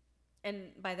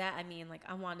 and by that I mean, like,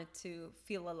 I wanted to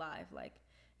feel alive, like,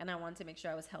 and I wanted to make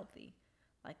sure I was healthy.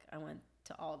 Like, I went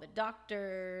to all the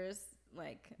doctors,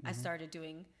 like, I started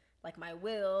doing, like, my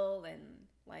will and,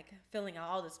 like, filling out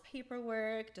all this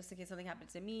paperwork just in case something happened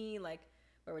to me, like,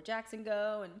 where would Jackson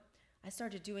go? And I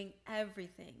started doing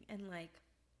everything. And, like,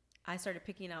 I started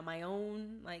picking out my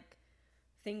own, like,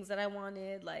 things that I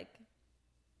wanted, like,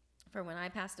 for when I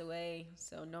passed away,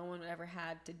 so no one ever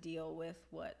had to deal with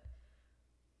what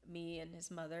me and his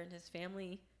mother and his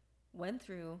family went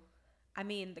through. I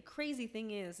mean, the crazy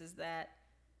thing is that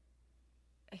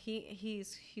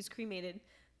he's cremated.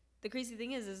 The crazy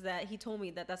thing is that he told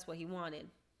me that that's what he wanted,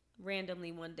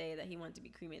 randomly one day, that he wanted to be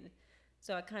cremated.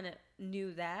 So I kind of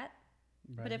knew that.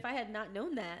 Right. But if I had not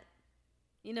known that,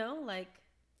 you know, like,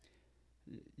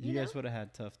 you guys would have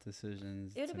had tough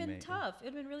decisions. It would have been tough. It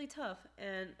would have been really tough.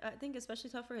 And I think especially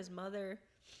tough for his mother.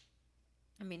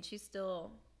 I mean, she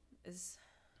still is,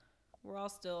 we're all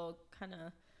still kind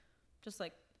of just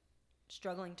like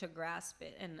struggling to grasp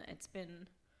it. And it's been,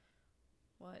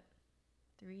 what,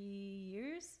 3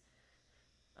 years?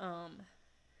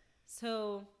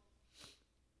 So,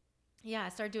 yeah, I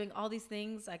started doing all these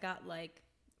things. I got like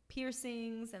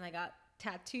piercings and I got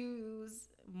tattoos,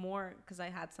 more because I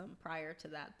had some prior to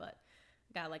that, but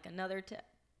got like another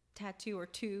tattoo or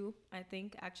two, I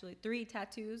think, actually 3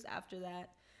 tattoos after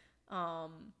that. I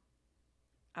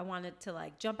wanted to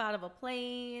like jump out of a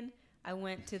plane. I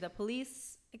went to the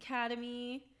police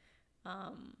academy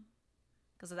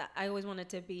because of that. I always wanted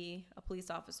to be a police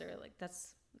officer. Like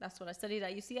that's what I studied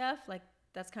at UCF. Like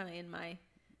that's kind of in my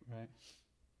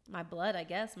my blood, I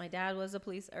guess. My dad was a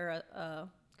police or a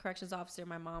corrections officer.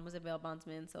 My mom was a bail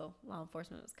bondsman, so law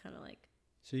enforcement was kind of like.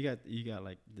 So you got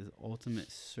like this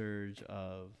ultimate surge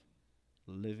of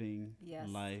living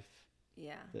life.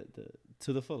 Yeah. The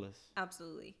to the fullest.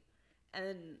 Absolutely,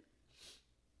 and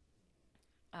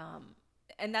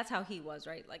that's how he was,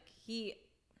 right? Like he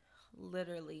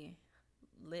literally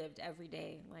lived every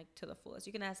day like to the fullest.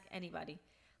 You can ask anybody.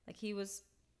 Like he was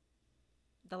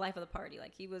the life of the party.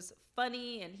 Like he was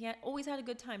funny and he always had a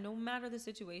good time no matter the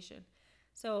situation.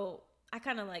 So I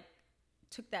kind of like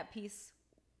took that piece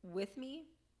with me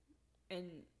and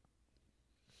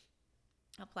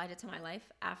applied it to my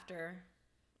life after,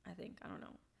 I think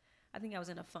I was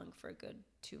in a funk for a good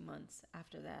 2 months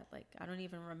after that. Like I don't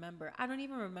even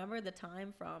remember the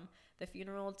time from the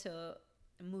funeral to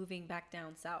moving back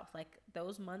down south. Like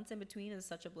those months in between is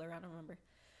such a blur. I don't remember.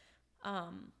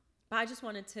 But I just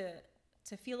wanted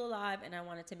to feel alive, and I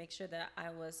wanted to make sure that I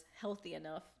was healthy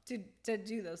enough to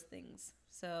do those things.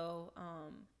 So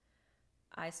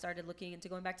I started looking into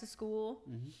going back to school.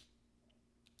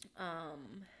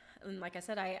 And like I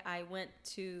said, I went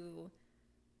to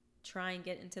try and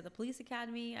get into the police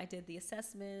academy. I did the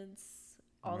assessments,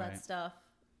 all that stuff.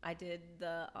 I did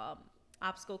the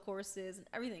obstacle courses and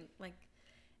everything. Like,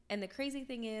 and the crazy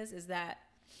thing is that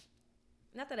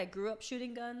not that I grew up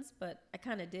shooting guns, but I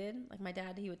kind of did. Like my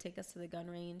dad, he would take us to the gun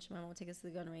range. My mom would take us to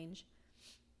the gun range.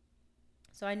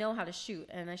 So I know how to shoot,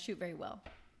 and I shoot very well.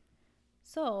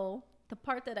 So the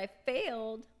part that I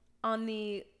failed on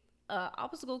the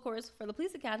obstacle course for the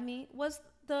police academy was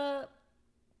the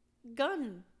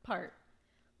gun part.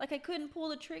 Like I couldn't pull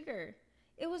the trigger.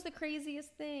 It was the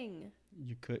craziest thing.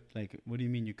 You could, like, what do you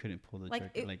mean you couldn't pull the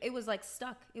trigger? It was like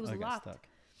stuck. It was locked. Stuck.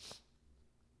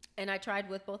 And I tried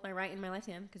with both my right and my left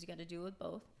hand because you got to do it with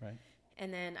both. Right.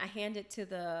 And then I hand it to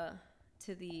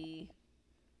the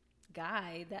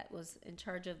guy that was in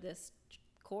charge of this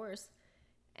course,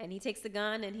 and he takes the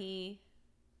gun and he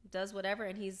does whatever,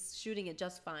 and he's shooting it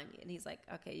just fine. And he's like,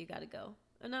 "Okay, you got to go."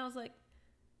 And I was like,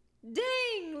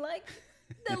 "Dang!" Like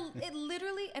it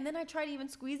literally. And then I tried even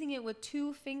squeezing it with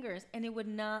 2 fingers, and it would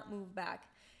not move back.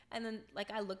 And then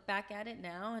like I look back at it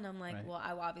now, and I'm like, well,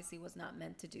 I obviously was not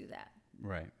meant to do that.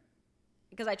 Right.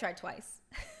 Because I tried twice.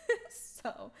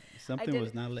 So something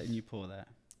was not letting you pull that.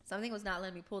 Something was not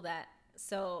letting me pull that.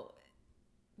 So,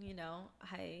 you know,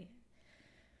 I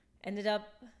ended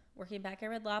up working back at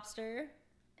Red Lobster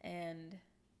and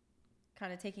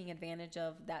kind of taking advantage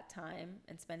of that time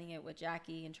and spending it with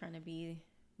Jackie and trying to be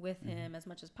with him as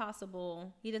much as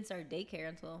possible. He didn't start daycare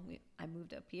until I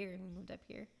moved up here. We moved up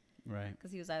here. Right.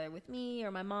 Because he was either with me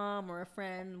or my mom or a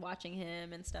friend watching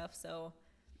him and stuff. So,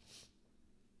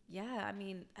 yeah, I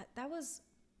mean, it was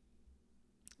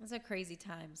a crazy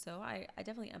time. So I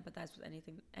definitely empathize with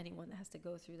anyone that has to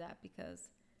go through that, because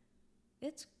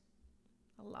it's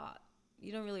a lot.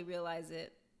 You don't really realize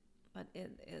it, but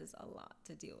it is a lot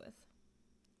to deal with.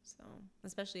 So,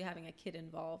 especially having a kid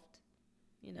involved,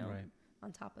 you know, Right.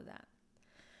 on top of that.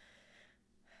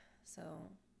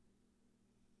 So,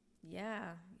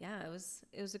 yeah, it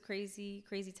was a crazy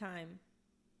time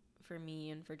for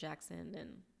me and for Jackson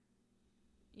and,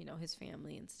 you know, his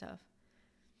family and stuff.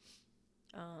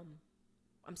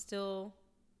 I'm still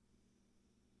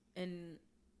in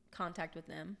contact with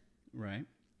them. Right.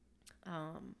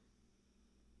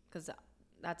 Because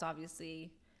that's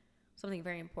obviously something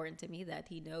very important to me, that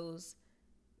he knows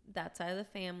that side of the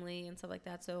family and stuff like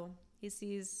that. So he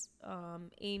sees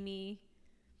Amy,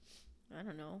 I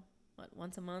don't know, what,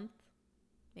 once a month,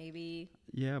 maybe.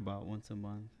 Yeah, about once a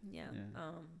month. Yeah.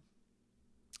 Yeah.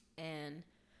 And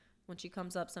when she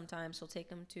comes up, sometimes she'll take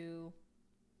him to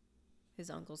his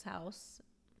uncle's house.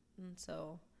 And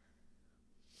so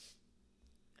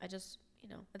I just, you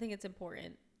know, I think it's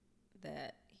important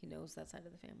that he knows that side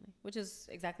of the family, which is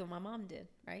exactly what my mom did,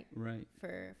 right? Right.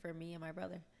 For me and my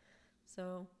brother.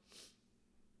 So,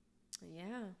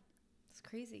 yeah, it's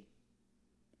crazy.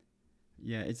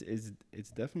 Yeah,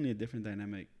 it's definitely a different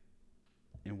dynamic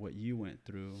in what you went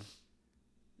through.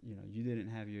 You know, you didn't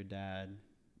have your dad.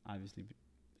 Obviously,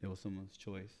 it was someone's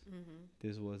choice. Mm-hmm.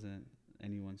 This wasn't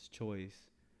anyone's choice.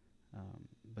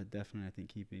 But definitely, I think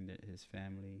keeping his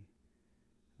family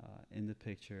in the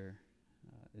picture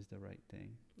is the right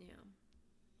thing. Yeah.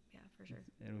 Yeah, for sure.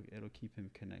 It'll keep him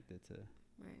connected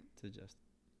to Justin.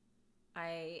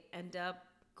 I end up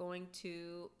going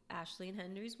to Ashley and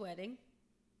Henry's wedding.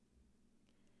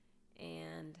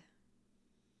 And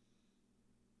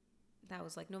that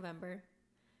was like November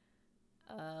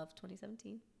of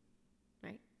 2017,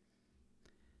 right?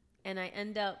 And I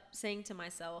end up saying to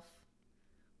myself,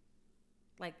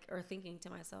 like, or thinking to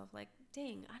myself, like,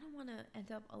 dang, I don't want to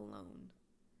end up alone.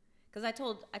 Because I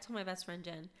told my best friend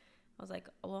Jen, I was like,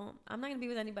 well, I'm not gonna be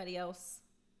with anybody else.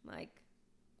 Like,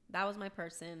 that was my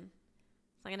person.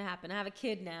 It's not gonna happen. I have a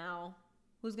kid now.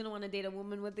 Who's gonna want to date a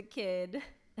woman with a kid?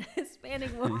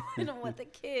 Hispanic woman with a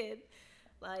kid?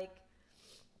 Like,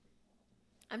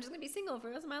 I'm just gonna be single for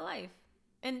the rest of my life.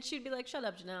 And she'd be like, shut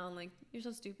up, Janelle. I'm like, you're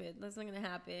so stupid. That's not going to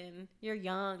happen. You're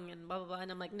young and blah, blah, blah.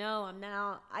 And I'm like, no, I'm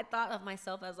now. I thought of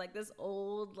myself as like this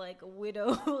old, like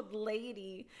widowed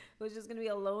lady who's just going to be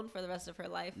alone for the rest of her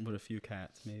life. With a few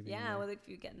cats, maybe. Yeah, with a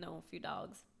few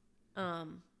dogs.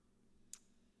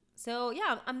 So,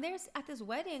 yeah, I'm there at this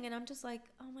wedding and I'm just like,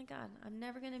 oh my God, I'm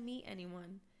never going to meet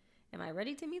anyone. Am I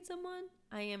ready to meet someone?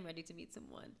 I am ready to meet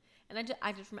someone. And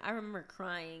I remember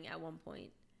crying at one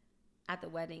point at the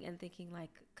wedding and thinking like,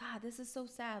 God, this is so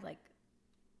sad. Like,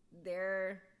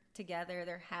 they're together,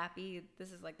 they're happy.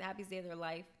 This is like the happiest day of their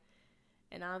life.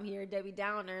 And I'm here, Debbie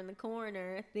Downer in the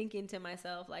corner, thinking to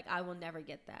myself, like, I will never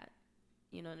get that.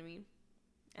 You know what I mean?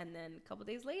 And then a couple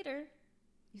days later,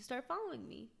 you start following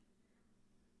me.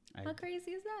 How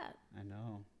crazy is that? I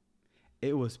know.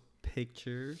 It was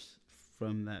pictures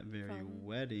from that very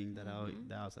wedding that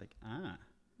mm-hmm. I was like,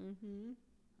 mm-hmm.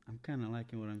 I'm kind of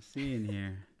liking what I'm seeing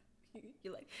here.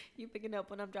 You picking up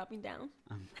when I'm dropping down?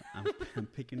 I'm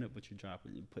picking up what you're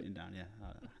dropping. You're putting down,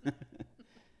 yeah.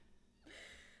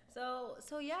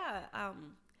 So yeah.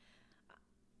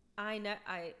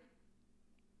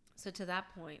 So to that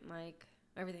point, like,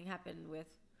 everything happened with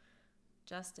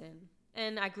Justin,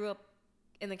 and I grew up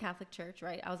in the Catholic Church,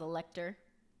 right? I was a lector.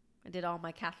 I did all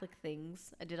my Catholic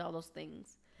things. I did all those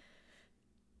things.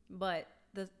 But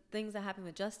the things that happened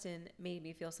with Justin made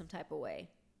me feel some type of way,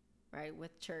 right?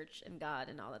 With church and God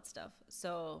and all that stuff.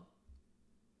 So,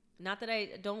 not that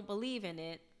I don't believe in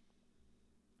it,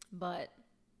 but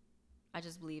I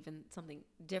just believe in something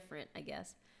different, I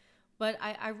guess. But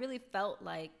I really felt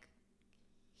like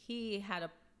he had a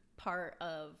part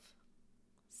of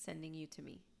sending you to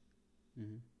me.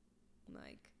 Mm-hmm.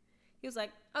 Like, he was like,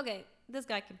 okay, this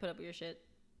guy can put up with your shit.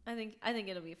 I think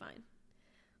it'll be fine.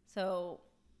 So,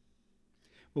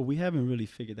 well, we haven't really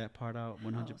figured that part out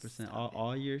 100%. Oh,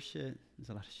 all your shit. There's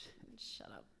a lot of shit. Shut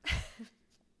up.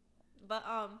 But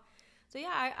so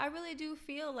yeah, I really do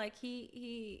feel like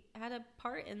he had a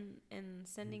part in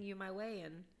sending you my way,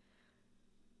 and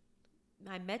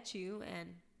I met you and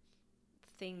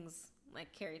things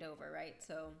like carried over, right?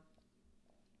 So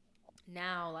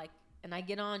now, like, and I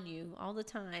get on you all the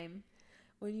time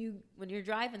when you're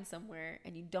driving somewhere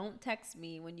and you don't text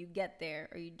me when you get there,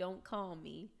 or you don't call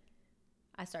me.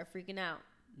 I start freaking out.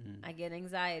 Mm-hmm. I get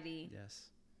anxiety. Yes.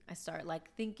 I start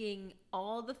like thinking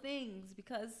all the things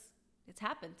because it's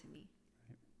happened to me.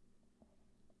 Right.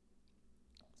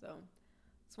 So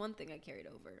it's one thing I carried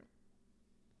over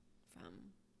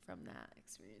from that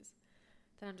experience.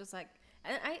 then I'm just like,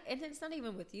 and it's not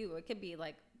even with you. It could be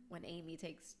like when Amy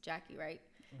takes Jackie, right?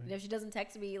 And if she doesn't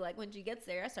text me, like when she gets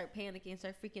there, I start panicking,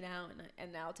 start freaking out,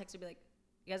 and I'll text her, be like,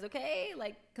 "You guys okay?"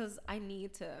 Like, cause I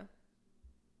need to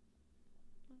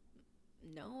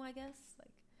know, I guess.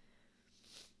 Like,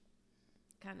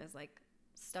 kind of like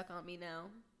stuck on me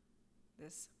now.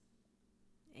 This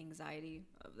anxiety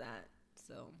of that.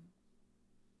 So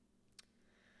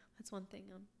that's one thing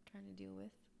I'm trying to deal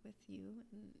with you,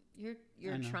 and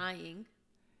you're trying.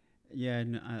 Yeah,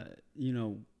 and you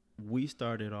know, we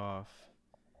started off.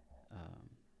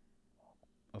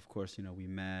 Of course, you know, we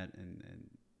met and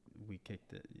we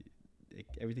kicked it.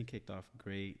 Everything kicked off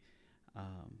great,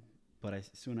 but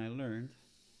soon I learned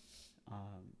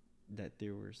that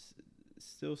there were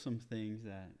still some things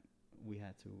that we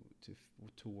had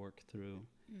to work through.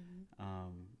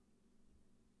 Mm-hmm.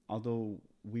 Although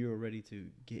we were ready to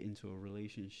get into a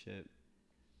relationship,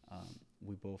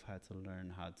 we both had to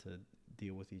learn how to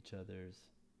deal with each other's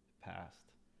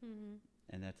past, mm-hmm.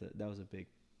 and that was a big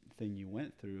thing you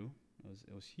went through.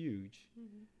 It was huge.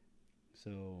 Mm-hmm.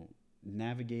 So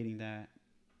navigating that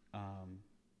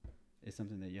is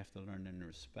something that you have to learn and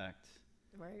respect,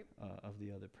 right, of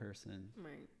the other person,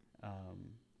 right.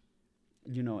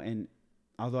 You know, and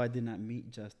although I did not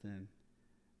meet Justin,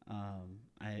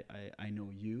 I know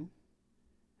you,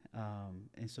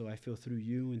 and so I feel through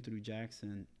you and through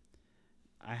Jackson,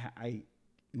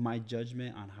 my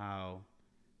judgment on how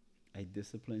I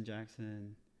discipline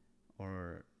Jackson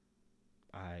or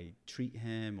I treat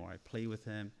him or I play with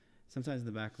him, sometimes in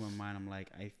the back of my mind I'm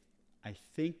like, I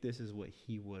think this is what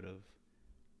he would have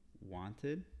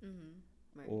wanted,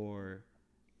 mm-hmm. right. Or,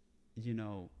 you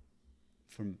know,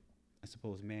 from, I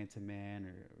suppose, man to man,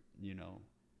 or, you know,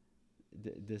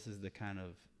 this is the kind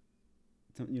of,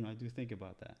 you know, I do think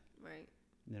about that, right,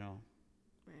 you know,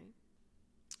 right.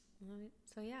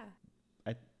 So yeah,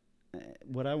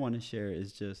 what I want to share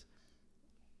is just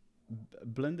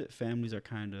blended families are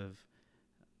kind of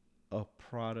a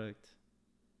product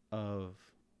of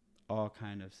all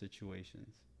kind of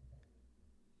situations.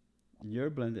 Your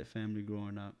blended family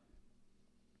growing up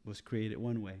was created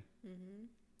one way. Mm-hmm.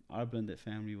 Our blended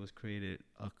family was created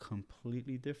a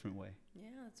completely different way. Yeah,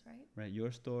 that's right. Right,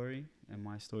 your story and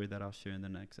my story that I'll share in the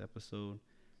next episode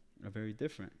are very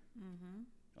different. Mm-hmm.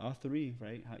 All three,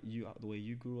 right? The way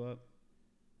you grew up,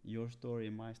 your story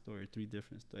and my story are three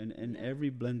different stories. And yeah. Every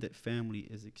blended family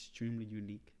is extremely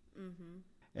unique. Mm-hmm.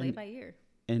 Play by ear.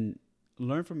 And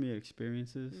learn from your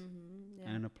experiences, mm-hmm, yeah.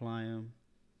 and apply them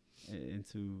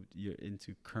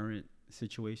into current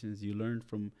situations. You learn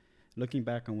from looking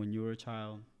back on when you were a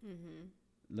child, mm-hmm.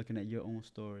 looking at your own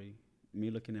story, me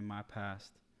looking at my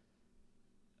past,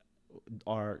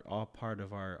 are all part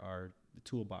of our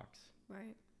toolbox,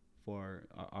 right, for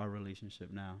our relationship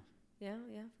now. Yeah,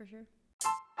 for sure.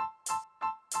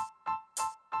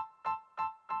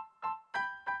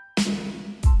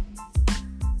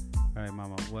 All right,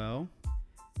 Mama. Well,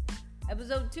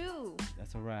 episode 2.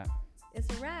 That's a wrap. It's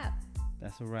a wrap.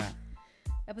 That's a wrap.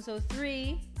 Episode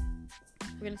 3.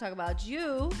 We're gonna talk about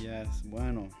you. Yes,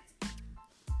 bueno,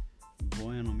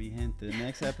 mi gente. The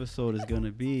next episode is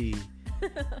gonna be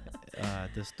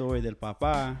the story del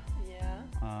papá. Yeah.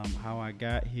 How I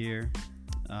got here.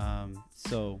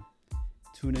 So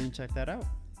tune in and check that out.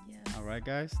 Yes. All right,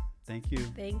 guys. Thank you.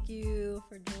 Thank you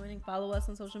for joining. Follow us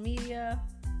on social media.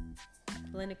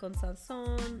 Blended con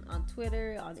Sazon on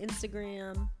Twitter, on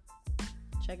Instagram.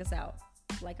 Check us out.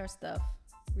 Like our stuff.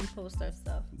 Repost our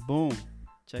stuff. Boom.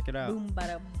 Check it out. Boom,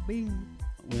 bada, boom.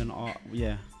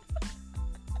 Yeah.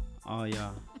 All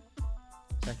y'all.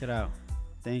 Check it out.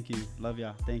 Thank you. Love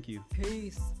y'all. Thank you.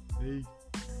 Peace. Peace.